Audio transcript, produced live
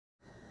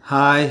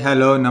Hi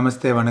hello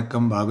నమస్తే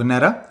వణక్కం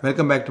బాగున్నారా?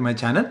 Welcome back to my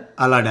channel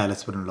అలా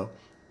డాలస్పురంలో.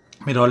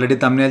 మీరు ఆల్రెడీ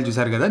తమ్నేల్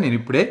చూసారు కదా. నేను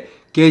ఇప్పుడే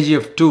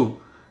కేజీఎఫ్ 2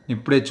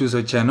 ఇప్పుడే చూసి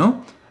వచ్చాను.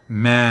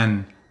 మ్యాన్,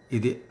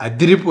 ఇది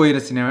అదిరిపోయిన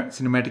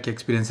సినిమాటిక్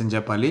ఎక్స్పీరియన్స్ అని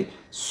చెప్పాలి.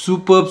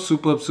 Super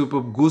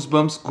goose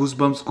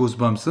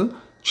bumps.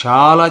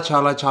 చాలా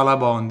చాలా చాలా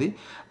బాగుంది.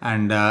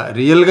 అండ్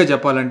రియల్గా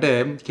చెప్పాలంటే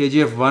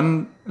కేజీఎఫ్ 1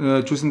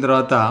 చూసిన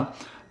తర్వాత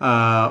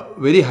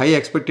very high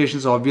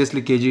expectations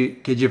obviously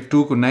KGF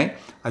 2కు ఉన్నాయి.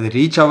 అది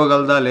రీచ్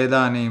అవ్వగలదా లేదా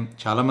అని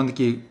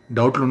చాలామందికి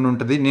డౌట్లు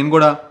ఉంటుంది. నేను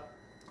కూడా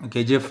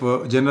కేజీఎఫ్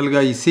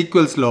జనరల్గా ఈ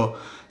సీక్వెల్స్లో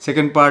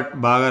సెకండ్ పార్ట్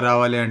బాగా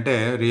రావాలి అంటే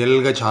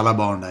రియల్గా చాలా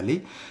బాగుండాలి.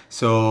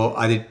 సో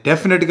అది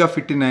డెఫినెట్గా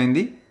ఫిట్ ఇన్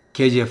అయింది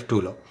కేజీఎఫ్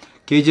 2లో.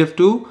 కేజీఎఫ్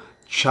 2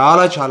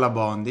 చాలా చాలా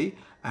బాగుంది.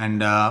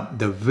 And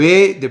the way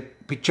the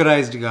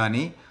picturised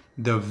కానీ,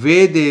 the way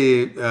they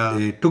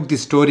took the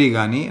story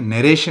కానీ,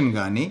 నెరేషన్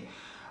కానీ,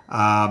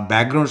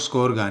 బ్యాక్గ్రౌండ్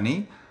స్కోర్ కానీ,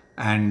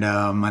 అండ్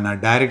మన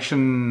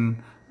డైరెక్షన్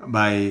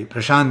బై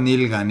ప్రశాంత్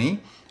నీల్ కానీ,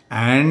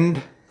 అండ్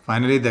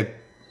ఫైనలీ ద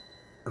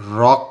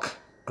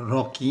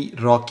రాకీ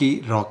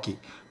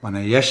మన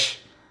యష్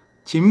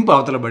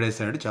అవతల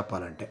పడేశాడు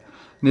చెప్పాలంటే.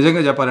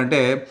 నిజంగా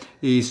చెప్పాలంటే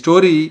ఈ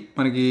స్టోరీ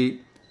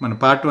మన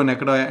పార్ట్ 1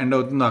 ఎక్కడ ఎండ్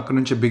అవుతుందో అక్కడ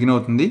నుంచి బిగిన్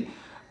అవుతుంది.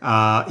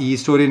 ఈ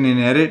స్టోరీని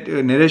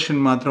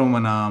నెరేషన్ మాత్రం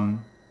మన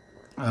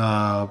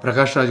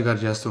ప్రకాష్ రాజ్ గారు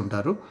చేస్తూ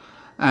ఉంటారు.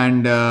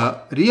 అండ్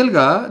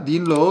రియల్గా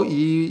దీనిలో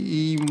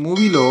ఈ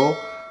మూవీలో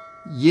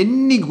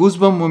ఎన్ని గూస్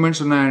బంప్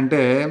మూమెంట్స్ ఉన్నాయంటే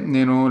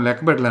నేను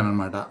లెక్క పెట్టలేను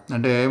అనమాట.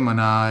 అంటే మన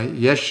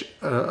యష్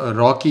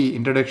రాకీ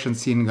ఇంట్రడక్షన్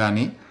సీన్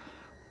కానీ,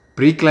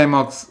 ప్రీ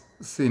క్లైమాక్స్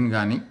సీన్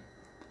కానీ,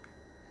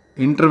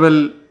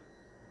 ఇంటర్వెల్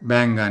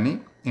బ్యాంగ్ కానీ,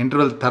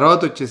 ఇంటర్వెల్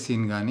తర్వాత వచ్చే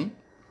సీన్ కానీ,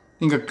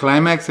 ఇంకా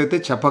క్లైమాక్స్ అయితే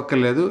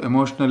చెప్పక్కర్లేదు.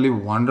 ఎమోషనల్లీ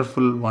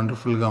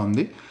వండర్ఫుల్గా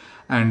ఉంది.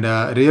 అండ్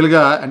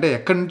రియల్గా అంటే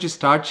ఎక్కడి నుంచి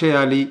స్టార్ట్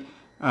చేయాలి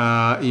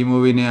ఈ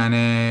మూవీని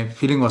అనే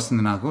ఫీలింగ్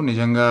వస్తుంది నాకు.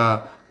 నిజంగా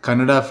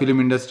కన్నడ ఫిలిం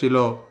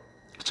ఇండస్ట్రీలో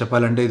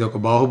చెప్పాలంటే ఇది ఒక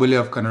Baahubali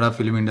of Kannada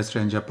film industry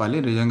అని చెప్పాలి.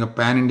 నిజంగా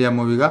pan India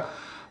మూవీగా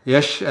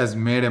Yash has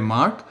made a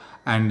mark.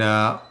 And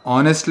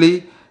honestly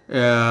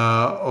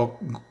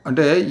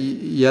అంటే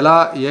ఎలా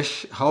Yash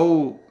how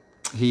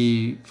he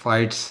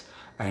fights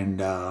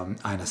and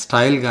ఆయన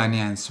స్టైల్ కానీ,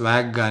 ఆయన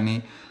స్వాగ్ కానీ,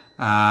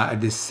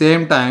 అట్ ది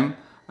సేమ్ టైం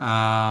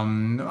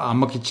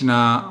అమ్మకిచ్చిన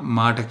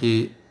మాటకి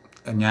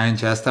న్యాయం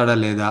చేస్తాడా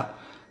లేదా.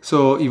 సో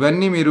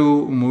ఇవన్నీ మీరు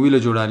మూవీలో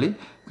చూడాలి.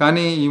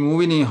 కానీ ఈ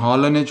మూవీని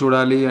హాల్లోనే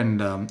చూడాలి.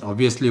 అండ్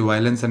ఆబ్వియస్లీ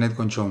వైలెన్స్ అనేది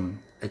కొంచెం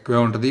ఎక్కువే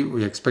ఉంటుంది.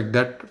 We expect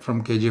that from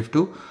KGF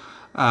 2.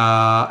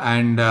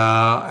 And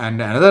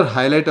another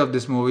highlight of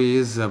this movie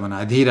is మన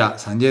అధీరా,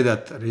 సంజయ్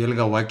దత్.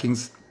 రియల్గా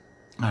వర్కింగ్స్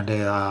అంటే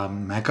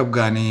మేకప్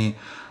కానీ,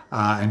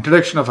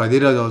 introduction of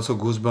Adheera also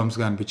goose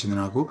బంప్స్గా అనిపించింది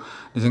నాకు.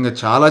 నిజంగా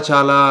చాలా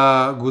చాలా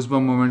గూస్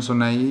బంప్ మూమెంట్స్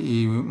ఉన్నాయి ఈ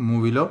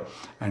మూవీలో.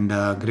 And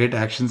great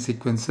action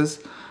sequences.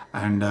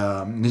 And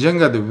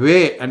నిజంగా ది వే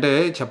అంటే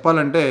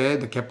చెప్పాలంటే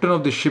the captain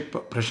of the ship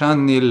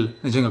Prashanth Neel,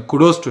 నిజంగా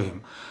కుడోస్ టు హిమ్.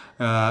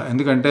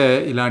 ఎందుకంటే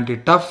ఇలాంటి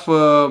టఫ్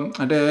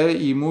అంటే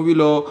ఈ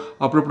మూవీలో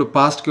అప్పుడప్పుడు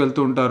పాస్ట్కి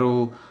వెళ్తూ ఉంటారు,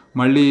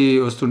 మళ్ళీ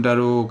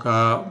వస్తుంటారు.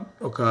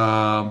 ఒక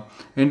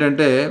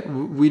ఏంటంటే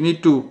we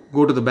need to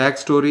go to the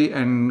back story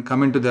and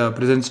come in to the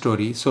present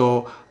story. So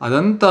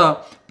అదంతా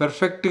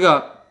పర్ఫెక్ట్గా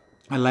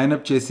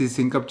లైనప్ చేసి,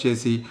 సింకప్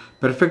చేసి,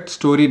 పర్ఫెక్ట్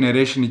స్టోరీ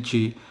నెరేషన్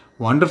ఇచ్చి,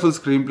 వండర్ఫుల్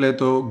స్క్రీన్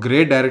ప్లేతో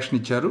గ్రేట్ డైరెక్షన్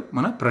ఇచ్చారు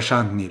మన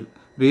ప్రశాంత్ నీల్.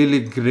 Really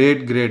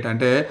great.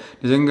 అంటే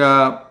నిజంగా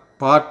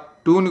పార్ట్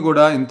 2ని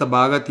కూడా ఇంత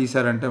బాగా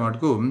తీశారంటే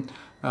మటుకు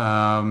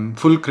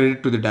full credit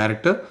to the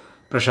director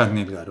Prashanth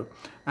Neel గారు.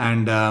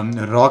 అండ్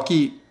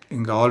రాకీ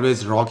ఇంకా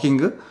ఆల్వేస్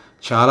రాకింగ్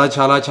చాలా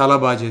చాలా చాలా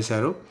బాగా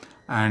చేశారు.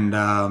 అండ్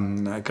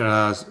ఇక్కడ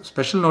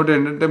స్పెషల్ నోట్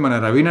ఏంటంటే మన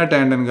రవీనా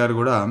టాండన్ గారు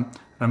కూడా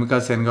రమికా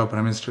సేన్గా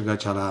ప్రైమ్ మినిస్టర్గా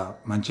చాలా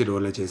మంచి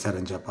రోలే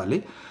చేశారని చెప్పాలి.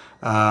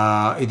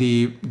 ఇది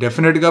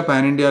డెఫినెట్గా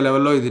పాన్ ఇండియా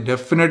లెవెల్లో ఇది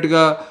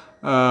డెఫినెట్గా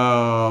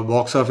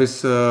బాక్స్ ఆఫీస్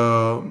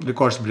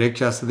రికార్డ్స్ బ్రేక్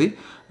చేస్తుంది.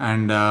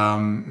 అండ్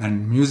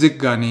మ్యూజిక్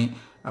కానీ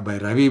బై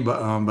రవి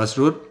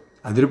బస్రూర్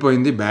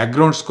అదిరిపోయింది.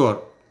 Background score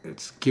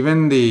it's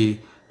given the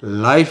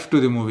life to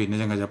the movie.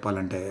 నిజంగా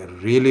చెప్పాలంటే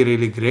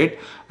రియలీ గ్రేట్.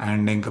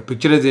 అండ్ ఇంకా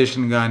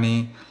పిక్చరైజేషన్ కానీ,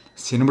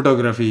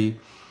 సినిమాటోగ్రఫీ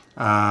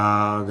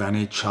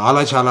కానీ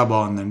చాలా చాలా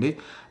బాగుందండి.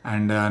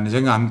 అండ్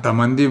నిజంగా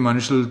అంతమంది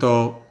మనుషులతో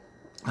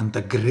అంత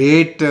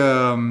గ్రేట్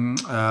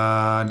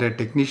అంటే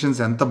టెక్నీషియన్స్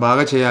ఎంత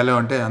బాగా చేయాలో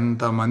అంటే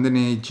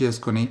అంతమందిని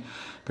ఇచ్చేసుకొని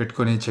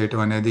పెట్టుకొని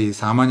చేయటం అనేది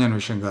సామాన్యమైన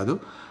విషయం కాదు.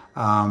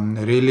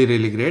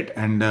 Really great.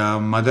 అండ్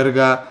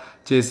మదర్గా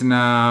చేసిన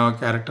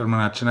క్యారెక్టర్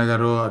మన అర్చన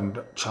గారు అండ్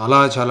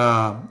చాలా చాలా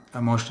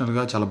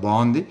ఎమోషనల్గా చాలా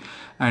బాగుంది.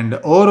 అండ్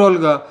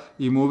ఓవరాల్గా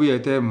ఈ మూవీ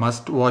అయితే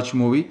మస్ట్ వాచ్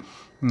మూవీ.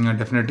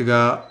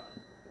 డెఫినెట్గా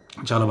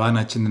చాలా బాగా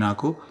నచ్చింది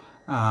నాకు.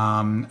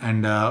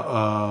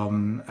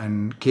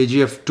 అండ్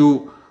కేజీఎఫ్ 2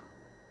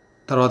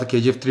 తర్వాత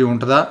కేజీఎఫ్ 3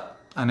 ఉంటుందా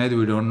అనేది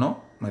వీ డోంట్ నో.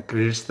 మరి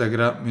క్రెడిట్స్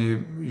దగ్గర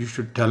యూ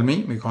షుడ్ టెల్ మీ,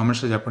 మీ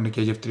కామెంట్స్లో చెప్పండి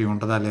కేజీఎఫ్ 3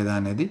 ఉంటుందా లేదా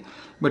అనేది.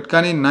 బట్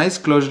కానీ నైస్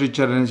క్లోజర్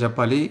ఇచ్చారని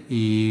చెప్పాలి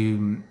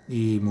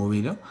ఈ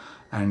మూవీలో.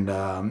 అండ్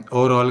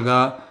ఓవరాల్గా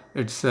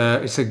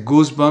it's a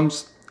goose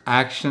bumps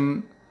action,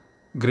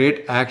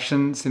 great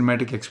action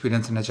cinematic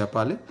experience అనే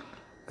చెప్పాలి.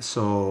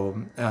 సో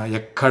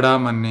ఎక్కడ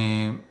మనని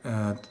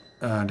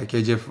అంటే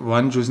కేజీఎఫ్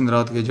 1 చూసిన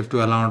తర్వాత కేజీఎఫ్ 2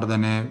 ఎలా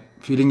ఉంటుందనే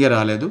ఫీలింగే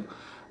రాలేదు.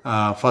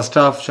 ఫస్ట్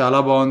హాఫ్ చాలా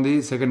బాగుంది,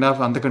 సెకండ్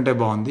హాఫ్ అంతకంటే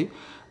బాగుంది.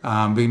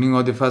 Beginning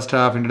of the first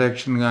half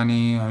introduction కానీ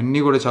అన్నీ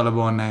కూడా చాలా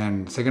బాగున్నాయి.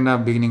 అండ్ సెకండ్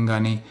హాఫ్ బిగినింగ్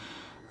కానీ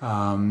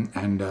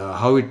and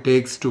how it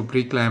takes to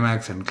pre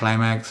climax and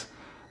climax.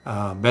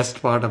 Best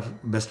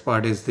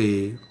part is the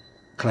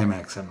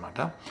climax అనమాట.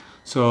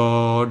 సో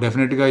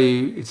డెఫినెట్గా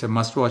it's a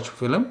must watch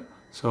film.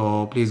 So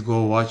please go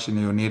watch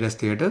in your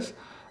nearest theatres.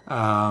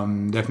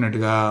 Definitely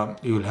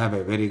you will have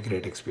a very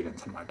great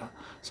experience అనమాట.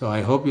 So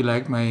I hope you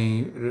like my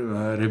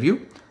review.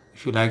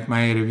 If you like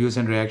my reviews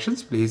and reactions,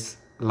 please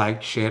like,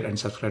 share and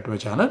subscribe to my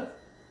channel.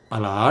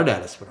 అలా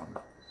Dallas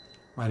పురంలో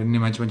మరిన్ని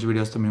మంచి మంచి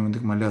వీడియోస్తో మీ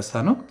ముందుకు మళ్ళీ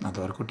వస్తాను.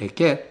 అంతవరకు టేక్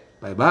కేర్.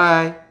 Bye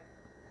bye.